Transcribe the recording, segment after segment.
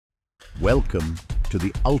Welcome to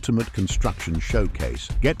the ultimate construction showcase.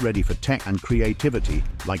 Get ready for tech and creativity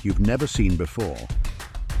like you've never seen before.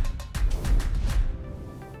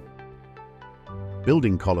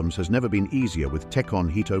 Building columns has never been easier with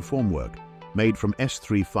Tecon Hito formwork. Made from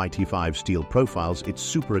S355 steel profiles, it's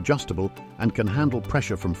super adjustable and can handle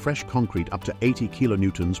pressure from fresh concrete up to 80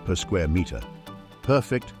 kilonewtons per square meter.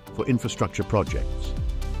 Perfect for infrastructure projects.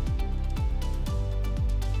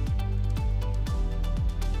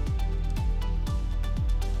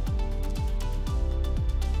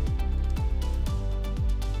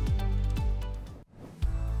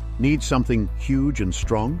 Need something huge and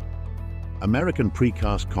strong? American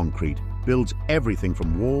Precast Concrete builds everything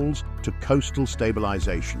from walls to coastal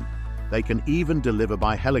stabilization. They can even deliver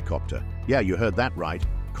by helicopter. Yeah, you heard that right.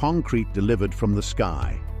 Concrete delivered from the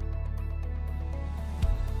sky.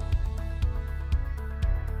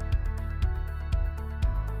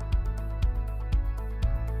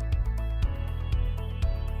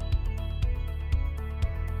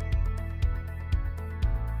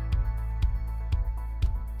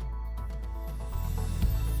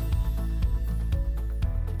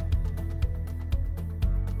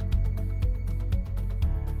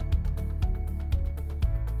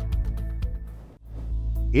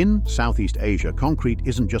 In Southeast Asia, concrete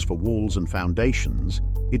isn't just for walls and foundations,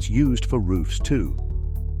 it's used for roofs too.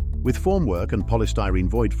 With formwork and polystyrene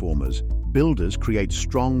void formers, builders create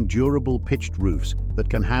strong, durable pitched roofs that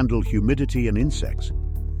can handle humidity and insects.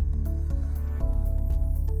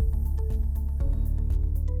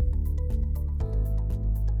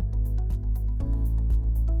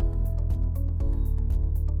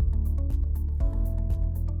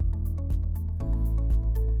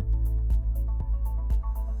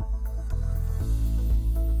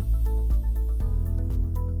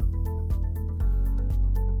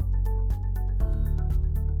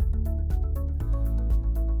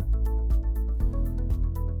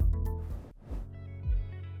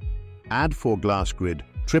 Add-4 glass grid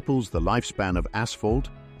triples the lifespan of asphalt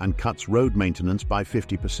and cuts road maintenance by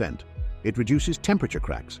 50%. It reduces temperature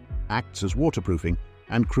cracks, acts as waterproofing,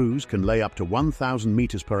 and crews can lay up to 1,000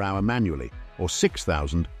 meters per hour manually or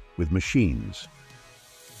 6,000 with machines.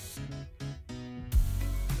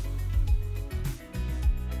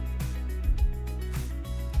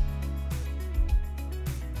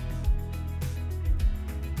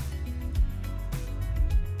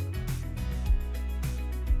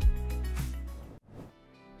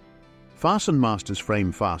 Fastening Master's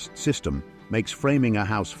Frame Fast system makes framing a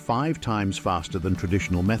house 5 times faster than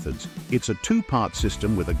traditional methods. It's a 2-part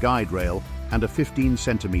system with a guide rail and a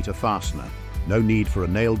 15-centimeter fastener. No need for a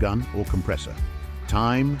nail gun or compressor.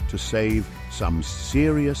 Time to save some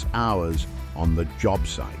serious hours on the job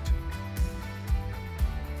site.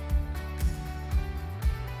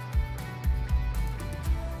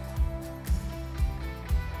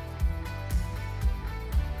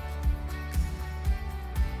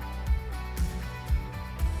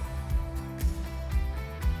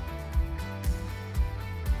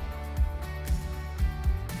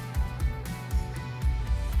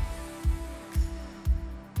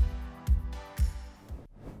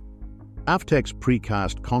 Avtex's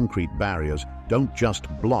precast concrete barriers don't just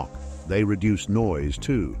block, they reduce noise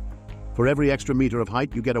too. For every extra meter of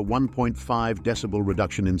height, you get a 1.5 decibel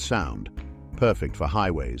reduction in sound. Perfect for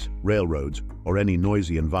highways, railroads, or any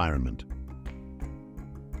noisy environment.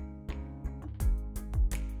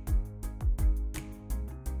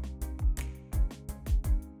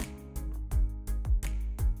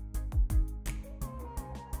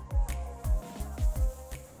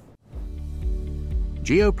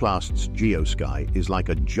 Geoplast's Sky is like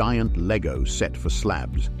a giant Lego set for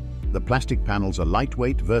slabs. The plastic panels are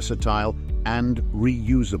lightweight, versatile, and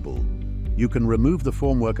reusable. You can remove the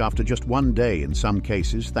formwork after just 1 day in some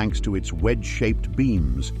cases thanks to its wedge-shaped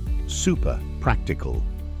beams. Super practical.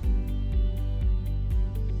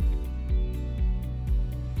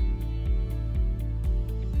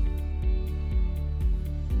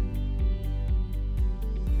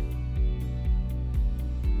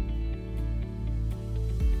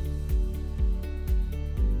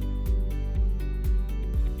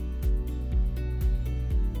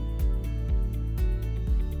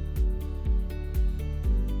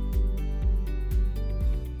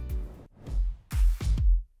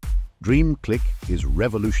 DreamClick is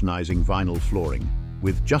revolutionizing vinyl flooring.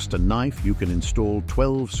 With just a knife, you can install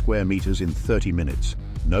 12 square meters in 30 minutes.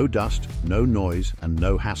 No dust, no noise, and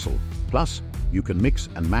no hassle. Plus, you can mix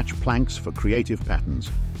and match planks for creative patterns.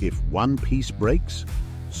 If one piece breaks,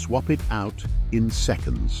 swap it out in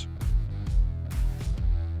seconds.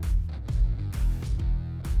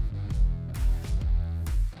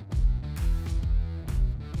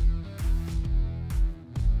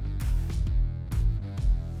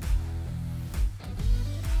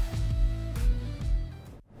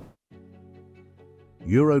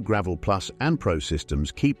 Gravel Plus and Pro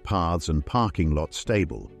systems keep paths and parking lots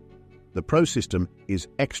stable. The Pro system is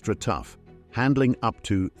extra tough, handling up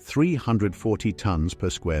to 340 tons per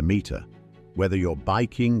square meter. Whether you're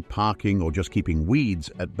biking, parking, or just keeping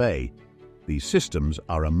weeds at bay, these systems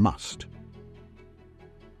are a must.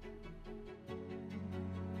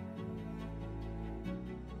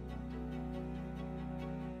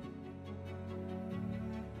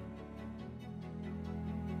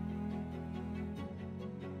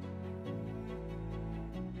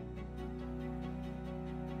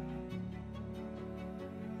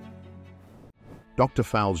 Dr.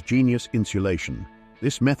 Fowl's Genius Insulation.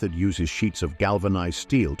 This method uses sheets of galvanized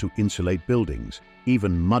steel to insulate buildings,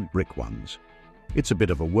 even mud brick ones. It's a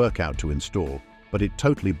bit of a workout to install, but it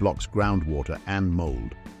totally blocks groundwater and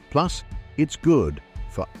mold. Plus, it's good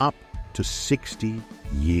for up to 60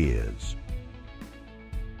 years.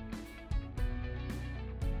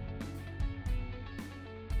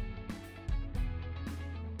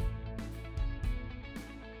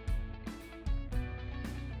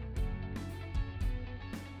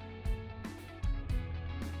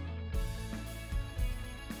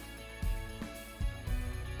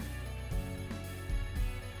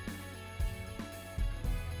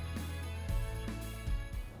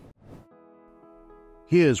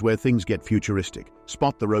 Here's where things get futuristic.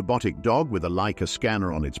 Spot the robotic dog with a Leica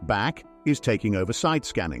scanner on its back is taking over site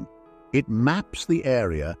scanning. It maps the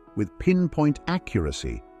area with pinpoint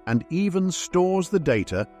accuracy and even stores the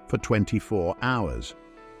data for 24 hours.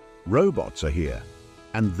 Robots are here,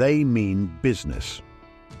 and they mean business.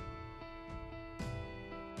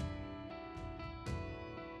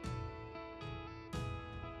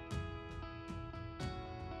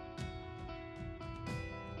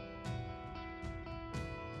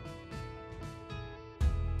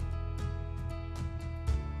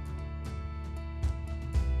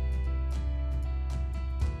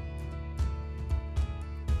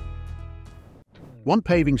 Want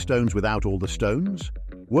paving stones without all the stones?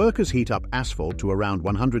 Workers heat up asphalt to around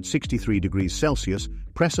 163 degrees Celsius,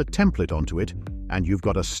 press a template onto it, and you've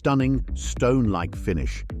got a stunning, stone-like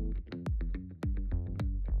finish.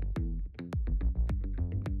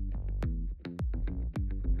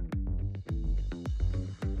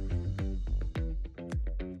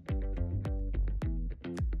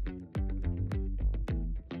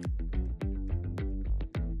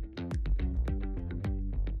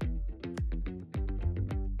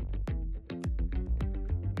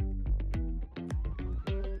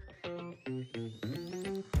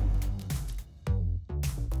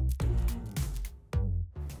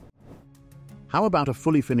 How about a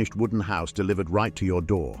fully finished wooden house delivered right to your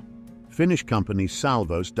door? Finnish company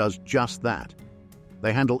Salvos does just that.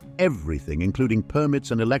 They handle everything, including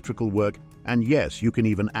permits and electrical work, and yes, you can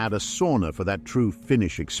even add a sauna for that true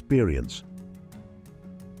Finnish experience.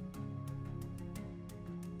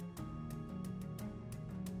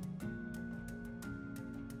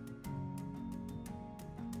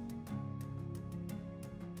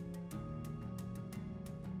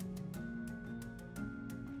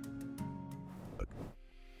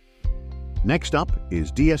 Next up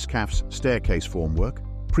is DSCAF's staircase formwork,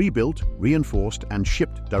 pre-built, reinforced and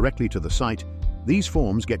shipped directly to the site. These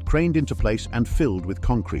forms get craned into place and filled with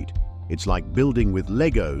concrete. It's like building with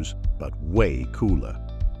Legos, but way cooler.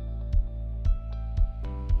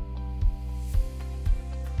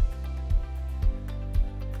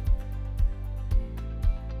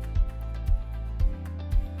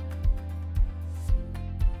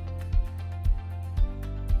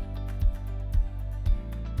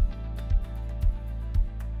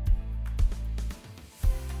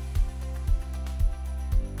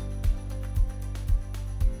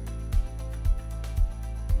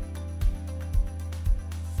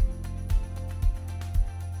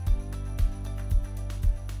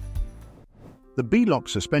 The B-Lock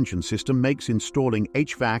suspension system makes installing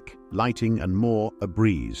HVAC, lighting and more a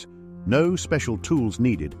breeze. No special tools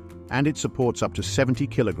needed, and it supports up to 70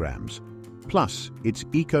 kilograms. Plus, it's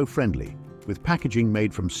eco-friendly, with packaging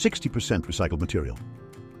made from 60% recycled material.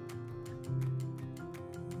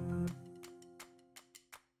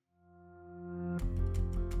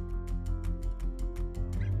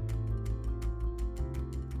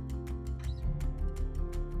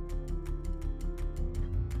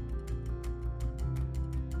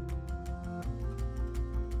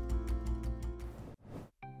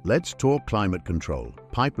 Let's talk climate control.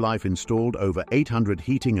 Pipelife installed over 800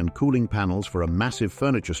 heating and cooling panels for a massive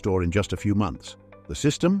furniture store in just a few months. The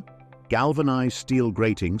system? Galvanized steel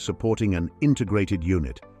grating supporting an integrated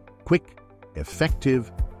unit. Quick,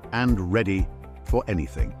 effective, and ready for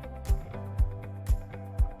anything.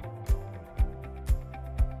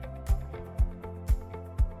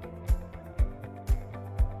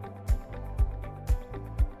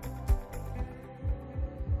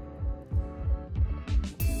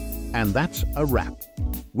 And that's a wrap.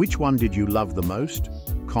 Which one did you love the most?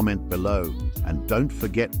 Comment below, and don't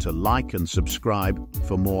forget to like and subscribe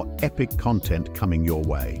for more epic content coming your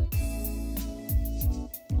way.